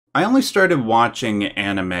I only started watching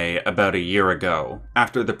anime about a year ago,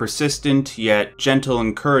 after the persistent yet gentle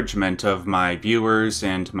encouragement of my viewers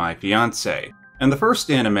and my fiancé. And the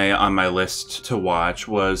first anime on my list to watch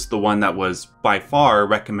was the one that was by far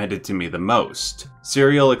recommended to me the most,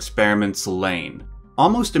 Serial Experiments Lain.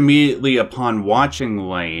 Almost immediately upon watching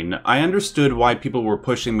Lain, I understood why people were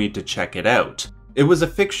pushing me to check it out. It was a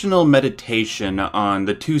fictional meditation on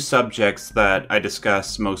the two subjects that I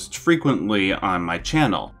discuss most frequently on my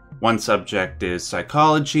channel. One subject is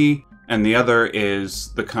psychology, and the other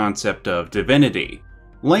is the concept of divinity.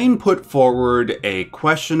 Lain put forward a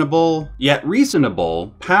questionable, yet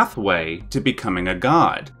reasonable, pathway to becoming a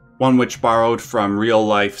god, one which borrowed from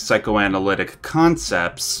real-life psychoanalytic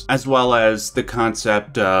concepts, as well as the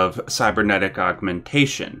concept of cybernetic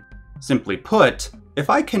augmentation. Simply put, if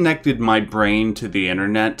I connected my brain to the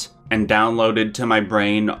internet and downloaded to my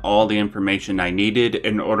brain all the information I needed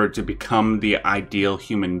in order to become the ideal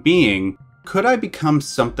human being, could I become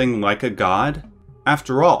something like a god?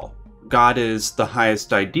 After all, God is the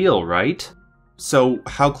highest ideal, right? So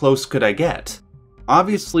how close could I get?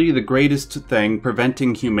 Obviously, the greatest thing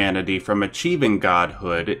preventing humanity from achieving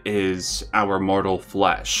godhood is our mortal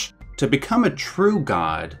flesh. To become a true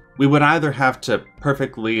god, we would either have to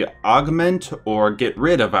perfectly augment or get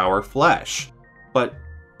rid of our flesh. But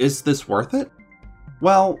is this worth it?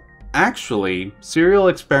 Well, actually, Serial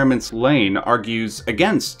Experiments Lain argues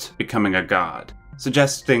against becoming a god,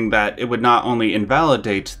 suggesting that it would not only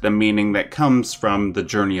invalidate the meaning that comes from the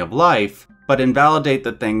journey of life, but invalidate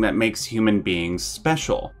the thing that makes human beings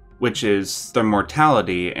special, which is their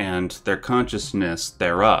mortality and their consciousness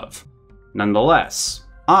thereof. Nonetheless,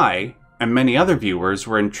 I, and many other viewers,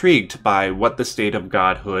 were intrigued by what the state of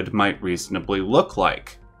godhood might reasonably look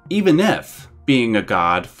like, even if being a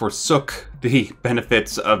god forsook the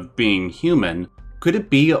benefits of being human. Could it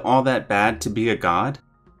be all that bad to be a god?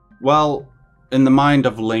 Well, in the mind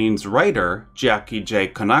of Lain's writer, Chiaki J.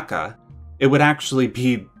 Konaka, it would actually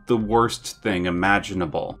be the worst thing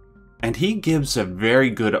imaginable. And he gives a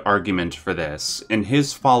very good argument for this in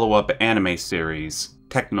his follow-up anime series,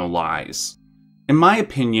 Techno Lies. In my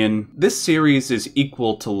opinion, this series is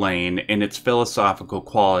equal to Lain in its philosophical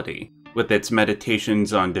quality, with its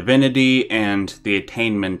meditations on divinity and the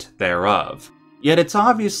attainment thereof. Yet it's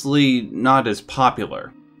obviously not as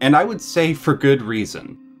popular, and I would say for good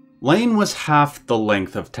reason. Lain was half the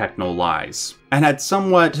length of Techno Lies, and had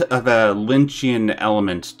somewhat of a Lynchian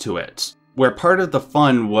element to it, where part of the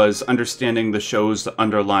fun was understanding the show's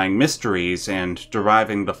underlying mysteries and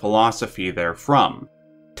deriving the philosophy therefrom.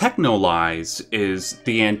 Techno Lies is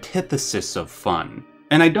the antithesis of fun.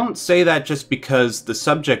 And I don't say that just because the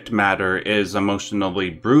subject matter is emotionally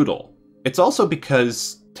brutal. It's also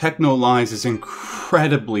because Techno Lies is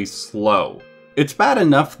incredibly slow. It's bad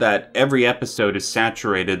enough that every episode is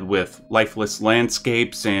saturated with lifeless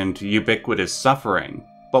landscapes and ubiquitous suffering.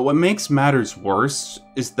 But what makes matters worse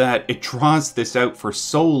is that it draws this out for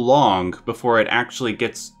so long before it actually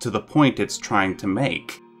gets to the point it's trying to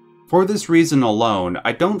make. For this reason alone,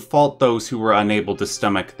 I don't fault those who were unable to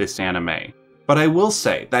stomach this anime. But I will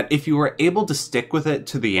say that if you were able to stick with it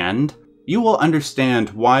to the end, you will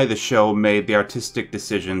understand why the show made the artistic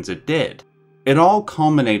decisions it did. It all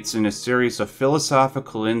culminates in a series of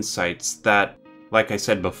philosophical insights that, like I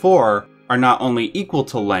said before, are not only equal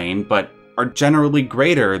to Lain, but are generally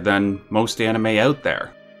greater than most anime out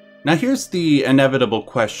there. Now here's the inevitable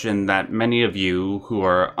question that many of you who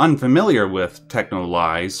are unfamiliar with Techno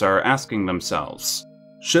Lies are asking themselves.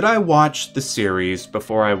 Should I watch the series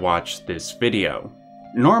before I watch this video?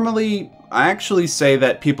 Normally, I actually say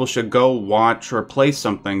that people should go watch or play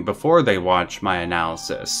something before they watch my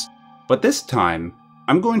analysis. But this time,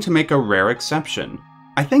 I'm going to make a rare exception.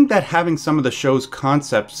 I think that having some of the show's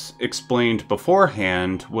concepts explained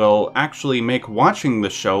beforehand will actually make watching the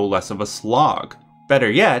show less of a slog.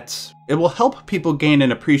 Better yet, it will help people gain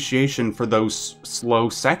an appreciation for those slow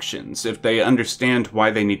sections if they understand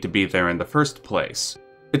why they need to be there in the first place.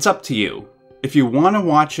 It's up to you. If you want to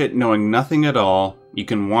watch it knowing nothing at all, you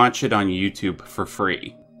can watch it on YouTube for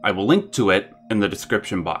free. I will link to it in the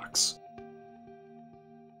description box.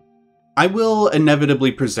 I will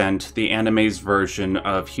inevitably present the anime's version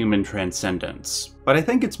of human transcendence, but I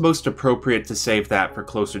think it's most appropriate to save that for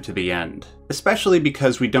closer to the end, especially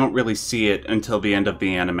because we don't really see it until the end of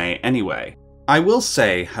the anime anyway. I will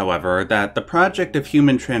say, however, that the project of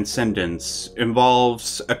human transcendence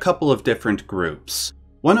involves a couple of different groups.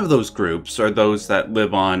 One of those groups are those that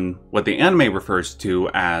live on what the anime refers to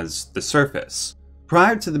as the surface.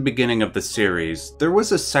 Prior to the beginning of the series, there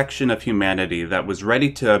was a section of humanity that was ready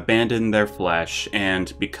to abandon their flesh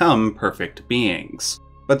and become perfect beings.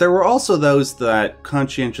 But there were also those that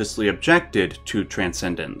conscientiously objected to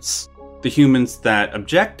transcendence. The humans that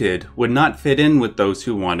objected would not fit in with those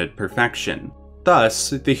who wanted perfection.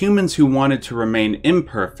 Thus, the humans who wanted to remain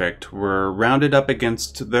imperfect were rounded up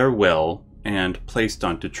against their will and placed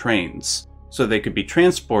onto trains, so they could be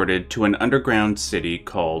transported to an underground city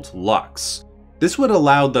called Lux. This would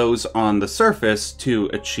allow those on the surface to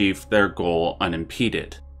achieve their goal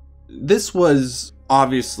unimpeded. This was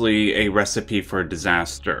obviously a recipe for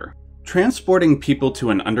disaster. Transporting people to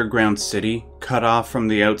an underground city, cut off from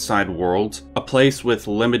the outside world, a place with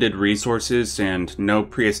limited resources and no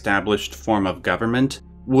pre-established form of government,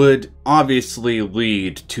 would obviously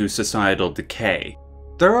lead to societal decay.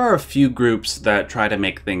 There are a few groups that try to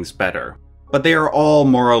make things better, but they are all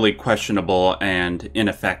morally questionable and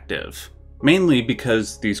ineffective, mainly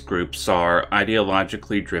because these groups are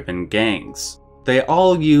ideologically driven gangs. They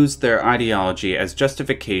all use their ideology as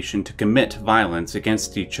justification to commit violence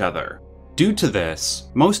against each other. Due to this,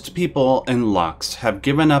 most people in Lux have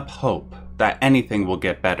given up hope that anything will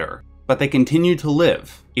get better, but they continue to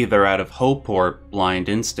live, either out of hope or blind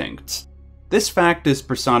instinct. This fact is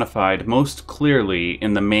personified most clearly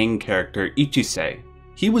in the main character Ichise.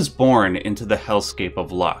 He was born into the hellscape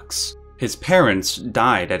of Lux. His parents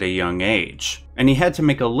died at a young age, and he had to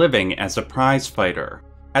make a living as a prize fighter.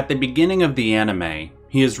 At the beginning of the anime,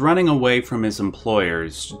 he is running away from his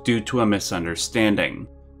employers due to a misunderstanding.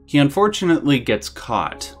 He unfortunately gets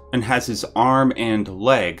caught, and has his arm and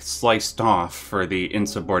leg sliced off for the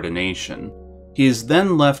insubordination. He is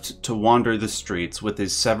then left to wander the streets with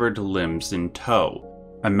his severed limbs in tow.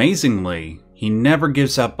 Amazingly, he never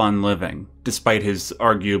gives up on living, despite his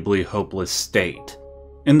arguably hopeless state.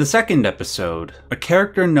 In the second episode, a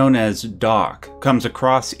character known as Doc comes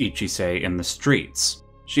across Ichise in the streets.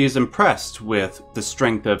 She is impressed with the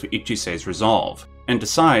strength of Ichise's resolve, and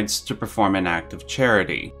decides to perform an act of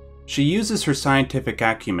charity. She uses her scientific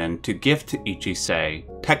acumen to gift Ichise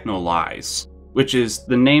Technolize, which is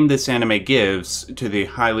the name this anime gives to the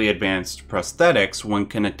highly advanced prosthetics one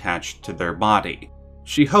can attach to their body.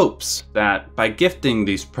 She hopes that by gifting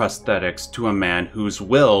these prosthetics to a man whose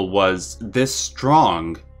will was this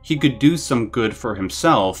strong, he could do some good for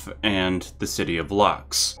himself and the city of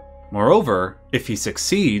Lux. Moreover, if he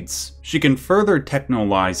succeeds, she can further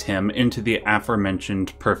technolize him into the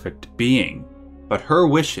aforementioned perfect being. But her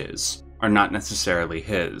wishes are not necessarily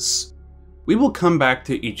his. We will come back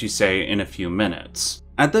to Ichise in a few minutes.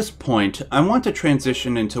 At this point, I want to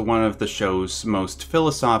transition into one of the show's most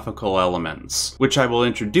philosophical elements, which I will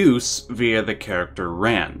introduce via the character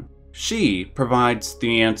Ran. She provides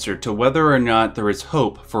the answer to whether or not there is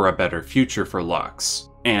hope for a better future for Lux,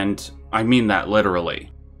 and I mean that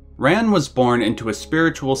literally. Ran was born into a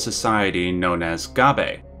spiritual society known as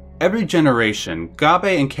Gabe. Every generation,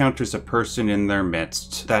 Gabe encounters a person in their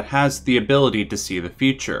midst that has the ability to see the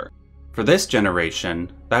future. For this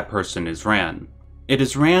generation, that person is Ran. It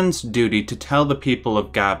is Ran's duty to tell the people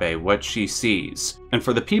of Gabe what she sees, and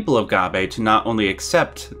for the people of Gabe to not only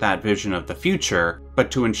accept that vision of the future,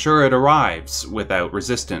 but to ensure it arrives without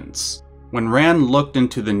resistance. When Ran looked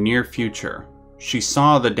into the near future, she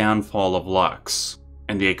saw the downfall of Lux,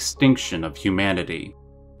 and the extinction of humanity.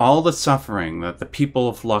 All the suffering that the people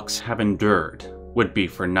of Lux have endured would be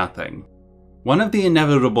for nothing. One of the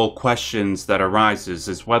inevitable questions that arises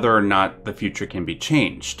is whether or not the future can be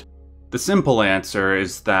changed. The simple answer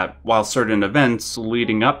is that while certain events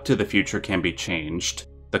leading up to the future can be changed,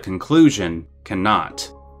 the conclusion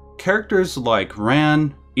cannot. Characters like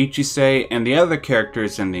Ran, Ichise, and the other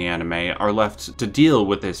characters in the anime are left to deal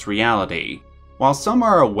with this reality. While some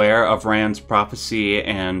are aware of Ran's prophecy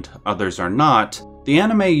and others are not, the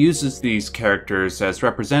anime uses these characters as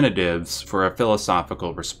representatives for a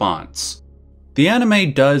philosophical response. The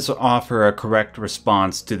anime does offer a correct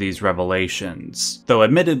response to these revelations, though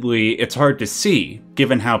admittedly it's hard to see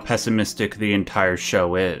given how pessimistic the entire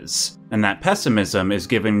show is, and that pessimism is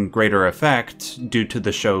given greater effect due to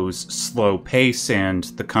the show's slow pace and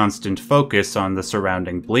the constant focus on the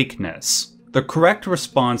surrounding bleakness. The correct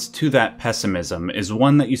response to that pessimism is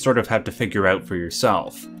one that you sort of have to figure out for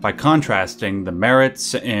yourself, by contrasting the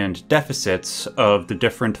merits and deficits of the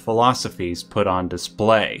different philosophies put on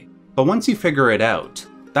display. But once you figure it out,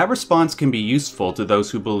 that response can be useful to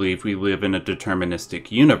those who believe we live in a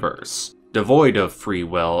deterministic universe, devoid of free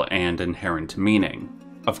will and inherent meaning.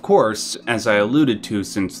 Of course, as I alluded to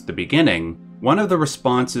since the beginning, one of the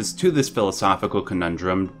responses to this philosophical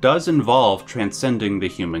conundrum does involve transcending the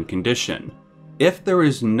human condition. If there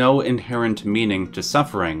is no inherent meaning to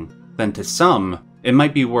suffering, then to some, it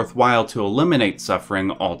might be worthwhile to eliminate suffering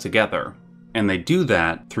altogether, and they do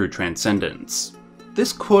that through transcendence.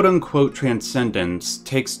 This quote-unquote transcendence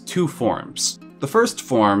takes two forms. The first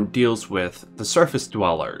form deals with the surface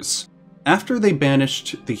dwellers. After they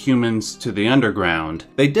banished the humans to the underground,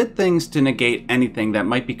 they did things to negate anything that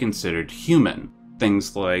might be considered human,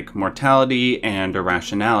 things like mortality and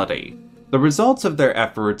irrationality. The results of their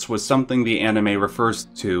efforts was something the anime refers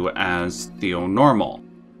to as theonormal.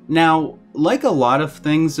 Now, like a lot of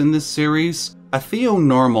things in this series, a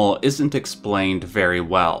theonormal isn't explained very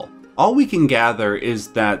well. All we can gather is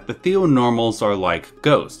that the theonormals are like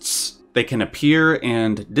ghosts. They can appear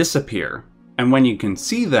and disappear, and when you can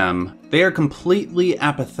see them, they are completely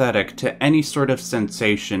apathetic to any sort of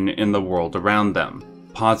sensation in the world around them,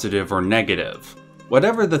 positive or negative.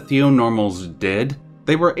 Whatever the theonormals did,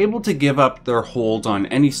 they were able to give up their hold on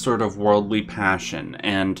any sort of worldly passion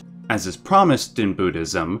and, as is promised in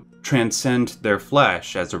Buddhism, transcend their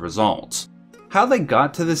flesh as a result. How they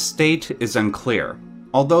got to this state is unclear,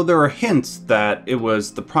 although there are hints that it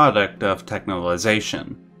was the product of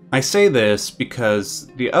technologization. I say this because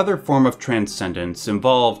the other form of transcendence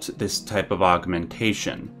involved this type of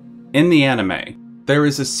augmentation. In the anime, there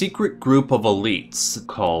is a secret group of elites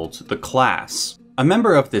called the Class. A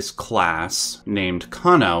member of this class, named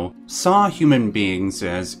Kano, saw human beings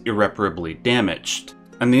as irreparably damaged,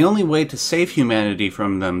 and the only way to save humanity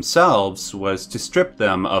from themselves was to strip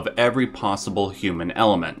them of every possible human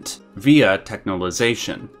element, via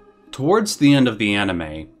technologization. Towards the end of the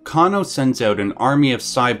anime, Kano sends out an army of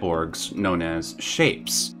cyborgs known as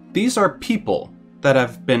Shapes. These are people that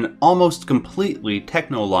have been almost completely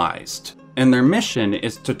technolized, and their mission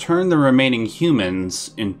is to turn the remaining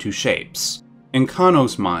humans into shapes. In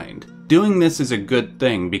Kano's mind, doing this is a good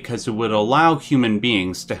thing because it would allow human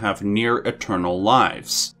beings to have near-eternal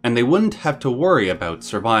lives, and they wouldn't have to worry about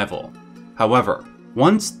survival. However,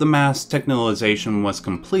 once the mass technologization was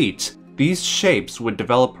complete, these shapes would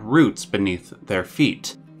develop roots beneath their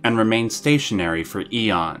feet, and remain stationary for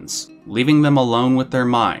eons, leaving them alone with their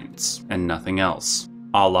minds, and nothing else.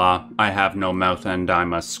 A la, I have no mouth and I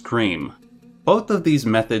must scream. Both of these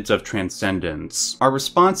methods of transcendence are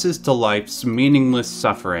responses to life's meaningless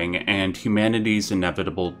suffering and humanity's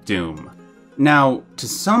inevitable doom. Now, to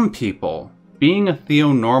some people, being a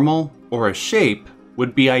theonormal or a shape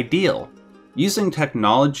would be ideal. Using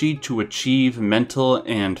technology to achieve mental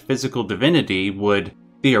and physical divinity would,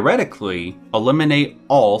 theoretically, eliminate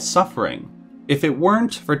all suffering. If it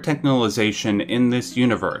weren't for technologization in this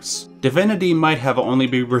universe, divinity might have only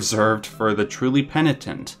been reserved for the truly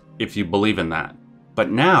penitent, if you believe in that.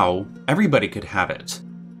 But now, everybody could have it.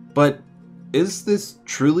 But is this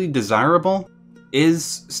truly desirable?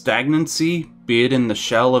 Is stagnancy, be it in the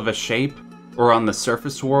shell of a shape, or on the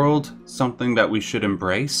surface world, something that we should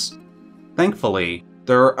embrace? Thankfully,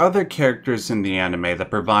 there are other characters in the anime that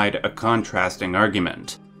provide a contrasting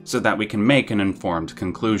argument, so that we can make an informed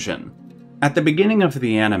conclusion. At the beginning of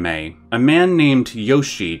the anime, a man named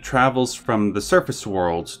Yoshi travels from the surface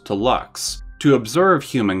world to Lux, to observe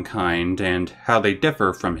humankind and how they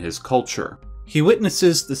differ from his culture. He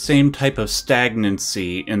witnesses the same type of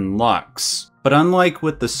stagnancy in Lux, but unlike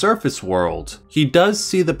with the surface world, he does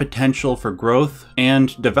see the potential for growth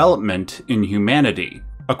and development in humanity,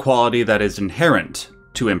 a quality that is inherent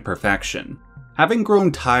to imperfection. Having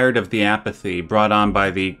grown tired of the apathy brought on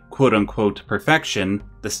by the quote-unquote perfection,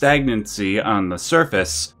 the stagnancy on the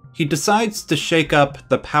surface, he decides to shake up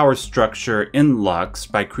the power structure in Lux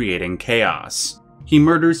by creating chaos. He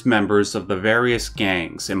murders members of the various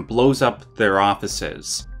gangs and blows up their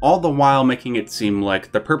offices, all the while making it seem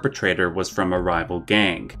like the perpetrator was from a rival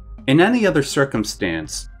gang. In any other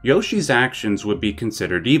circumstance, Yoshi's actions would be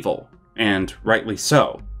considered evil, and rightly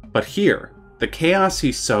so. But here, the chaos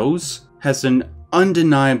he sows has an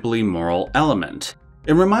undeniably moral element.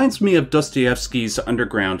 It reminds me of Dostoevsky's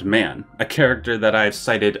Underground Man, a character that I've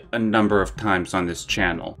cited a number of times on this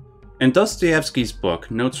channel. In Dostoevsky's book,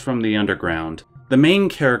 Notes from the Underground, the main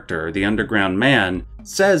character, the Underground Man,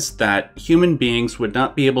 says that human beings would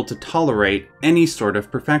not be able to tolerate any sort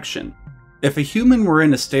of perfection. If a human were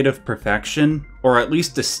in a state of perfection, or at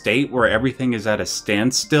least a state where everything is at a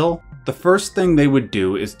standstill, the first thing they would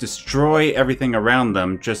do is destroy everything around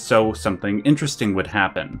them just so something interesting would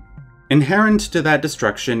happen. Inherent to that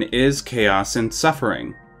destruction is chaos and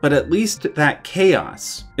suffering, but at least that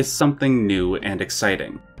chaos is something new and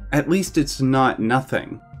exciting. At least it's not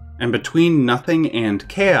nothing. And between nothing and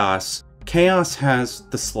chaos, chaos has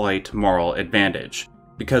the slight moral advantage,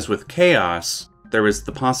 because with chaos, there is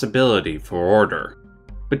the possibility for order.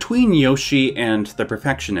 Between Yoshi and the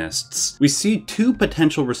Perfectionists, we see two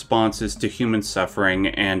potential responses to human suffering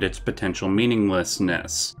and its potential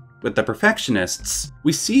meaninglessness. With the perfectionists,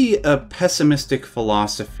 we see a pessimistic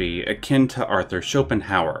philosophy akin to Arthur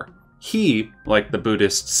Schopenhauer. He, like the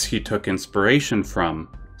Buddhists he took inspiration from,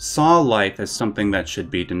 saw life as something that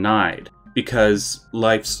should be denied, because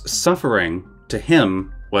life's suffering, to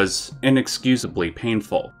him, was inexcusably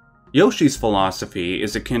painful. Yoshi's philosophy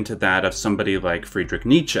is akin to that of somebody like Friedrich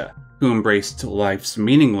Nietzsche, who embraced life's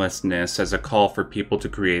meaninglessness as a call for people to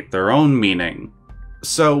create their own meaning.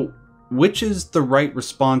 So, which is the right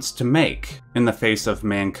response to make in the face of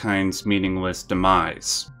mankind's meaningless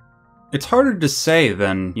demise? It's harder to say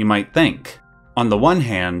than you might think. On the one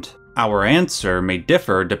hand, our answer may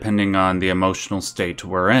differ depending on the emotional state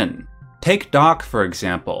we're in. Take Doc, for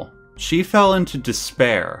example. She fell into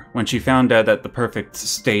despair when she found out that the perfect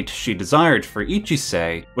state she desired for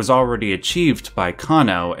Ichisei was already achieved by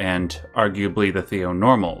Kano and arguably the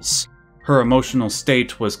Theonormals. Her emotional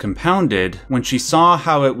state was compounded when she saw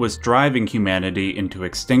how it was driving humanity into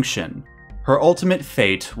extinction. Her ultimate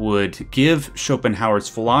fate would give Schopenhauer's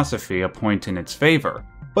philosophy a point in its favor,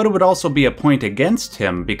 but it would also be a point against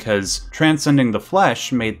him because transcending the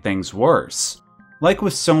flesh made things worse. Like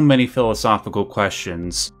with so many philosophical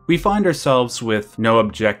questions, we find ourselves with no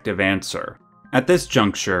objective answer. At this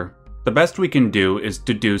juncture, the best we can do is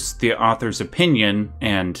deduce the author's opinion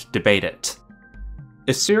and debate it.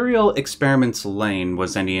 If Serial Experiments Lane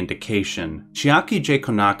was any indication, Chiaki J.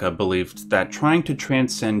 Konaka believed that trying to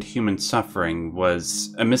transcend human suffering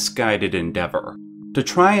was a misguided endeavor. To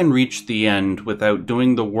try and reach the end without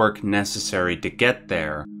doing the work necessary to get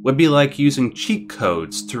there would be like using cheat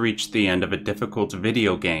codes to reach the end of a difficult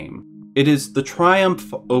video game. It is the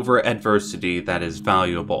triumph over adversity that is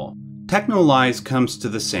valuable. Technolize comes to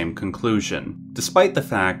the same conclusion, despite the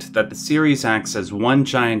fact that the series acts as one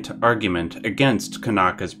giant argument against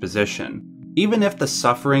Konaka's position. Even if the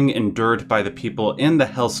suffering endured by the people in the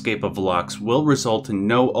hellscape of Lux will result in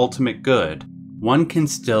no ultimate good, one can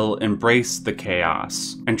still embrace the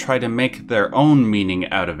chaos and try to make their own meaning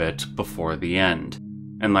out of it before the end.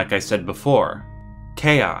 And like I said before,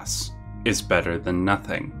 chaos is better than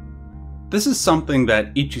nothing. This is something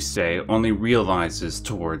that Ichisei only realizes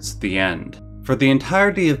towards the end. For the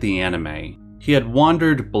entirety of the anime, he had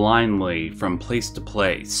wandered blindly from place to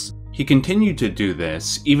place. He continued to do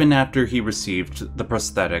this even after he received the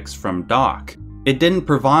prosthetics from Doc. It didn't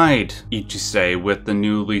provide Ichisei with the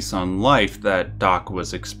new lease on life that Doc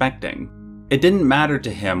was expecting. It didn't matter to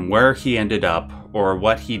him where he ended up or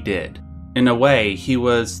what he did. In a way, he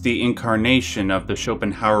was the incarnation of the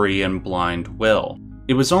Schopenhauerian blind will.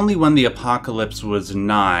 It was only when the apocalypse was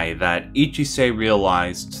nigh that Ichisei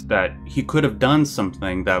realized that he could have done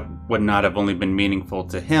something that would not have only been meaningful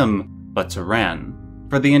to him, but to Ran.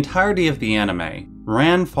 For the entirety of the anime,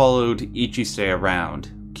 Ran followed Ichisei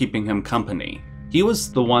around, keeping him company. He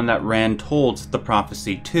was the one that Ran told the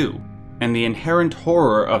prophecy to, and the inherent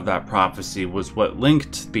horror of that prophecy was what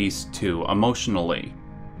linked these two emotionally.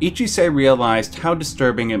 Ichisei realized how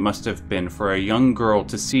disturbing it must have been for a young girl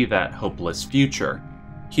to see that hopeless future.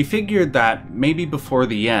 He figured that maybe before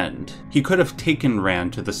the end, he could have taken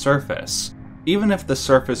Ran to the surface. Even if the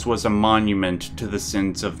surface was a monument to the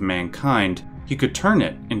sins of mankind, he could turn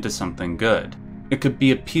it into something good. It could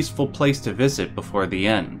be a peaceful place to visit before the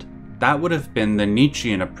end. That would have been the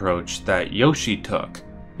Nietzschean approach that Yoshi took,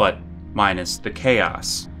 but minus the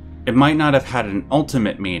chaos. It might not have had an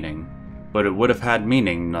ultimate meaning, but it would have had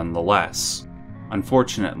meaning nonetheless.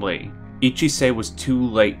 Unfortunately, Ichisei was too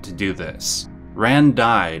late to do this. Ran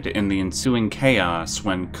died in the ensuing chaos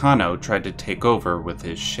when Kano tried to take over with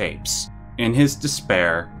his shapes. In his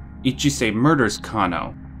despair, Ichisei murders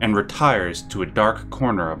Kano and retires to a dark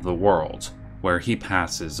corner of the world, where he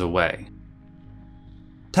passes away.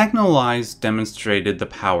 Technolize demonstrated the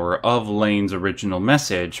power of Lane's original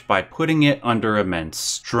message by putting it under immense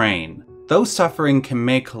strain. Though suffering can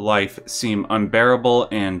make life seem unbearable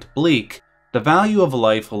and bleak, the value of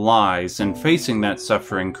life lies in facing that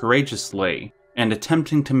suffering courageously and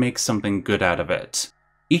attempting to make something good out of it.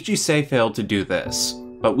 Ichisei failed to do this,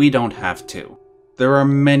 but we don't have to. There are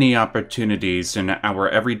many opportunities in our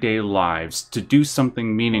everyday lives to do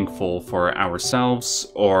something meaningful for ourselves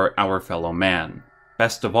or our fellow man.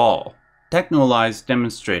 Best of all, Technolize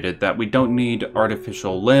demonstrated that we don't need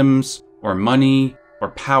artificial limbs, or money, or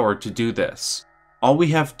power to do this. All we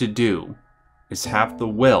have to do is have the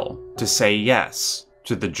will to say yes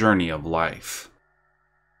to the journey of life.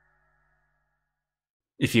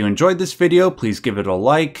 If you enjoyed this video, please give it a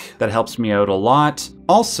like, that helps me out a lot.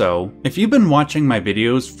 Also, if you've been watching my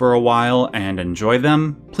videos for a while and enjoy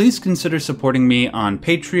them, please consider supporting me on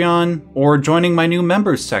Patreon or joining my new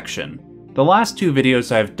members section. The last two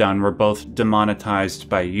videos I've done were both demonetized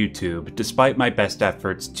by YouTube, despite my best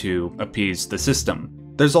efforts to appease the system.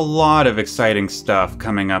 There's a lot of exciting stuff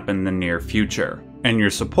coming up in the near future, and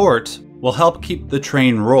your support will help keep the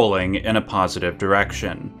train rolling in a positive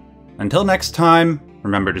direction. Until next time,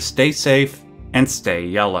 remember to stay safe and stay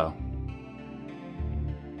yellow.